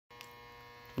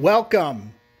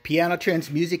Welcome, Piano Trends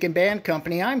Music and Band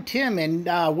Company. I'm Tim, and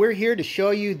we're here to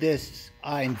show you this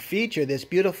and feature this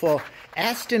beautiful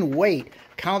Astin weight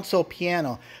console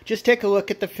piano. Just take a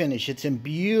look at the finish. It's in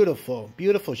beautiful,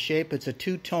 beautiful shape. It's a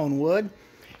two-tone wood,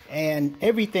 and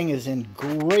everything is in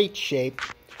great shape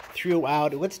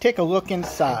throughout. Let's take a look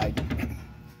inside.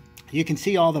 You can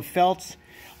see all the felts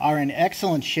are in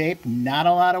excellent shape, not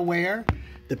a lot of wear.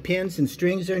 The pins and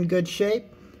strings are in good shape.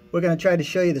 We're going to try to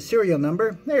show you the serial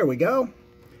number. There we go.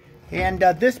 And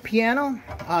this piano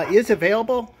is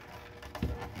available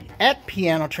at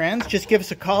Piano Trends. Just give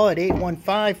us a call at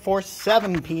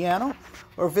 815-47-PIANO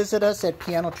or visit us at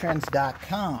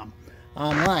pianotrends.com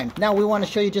online. Now we want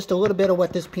to show you just a little bit of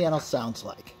what this piano sounds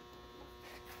like.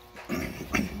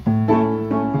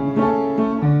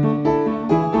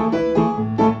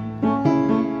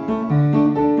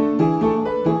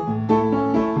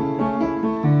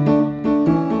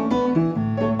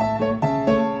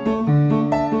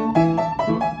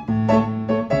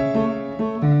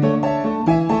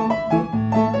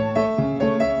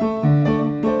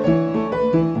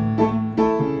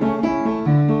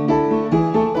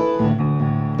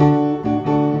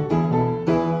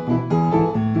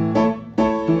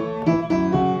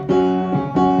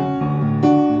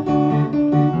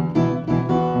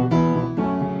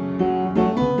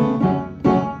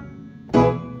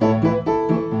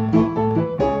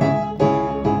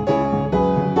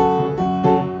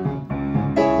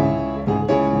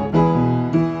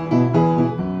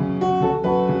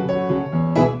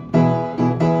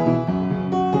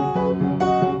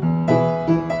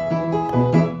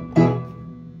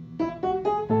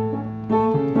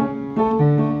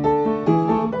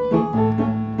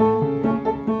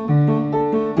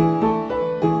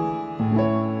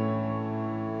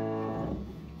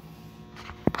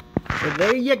 So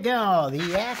there you go,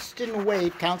 the Astin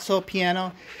weight console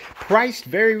piano, priced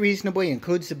very reasonably,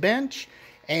 includes the bench,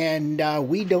 and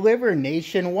we deliver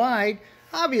nationwide.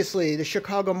 Obviously, the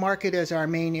Chicago market is our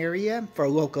main area for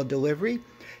local delivery.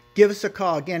 Give us a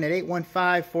call again at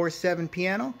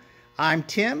 815-47-PIANO. I'm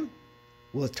Tim.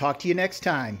 We'll talk to you next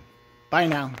time. Bye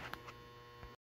now.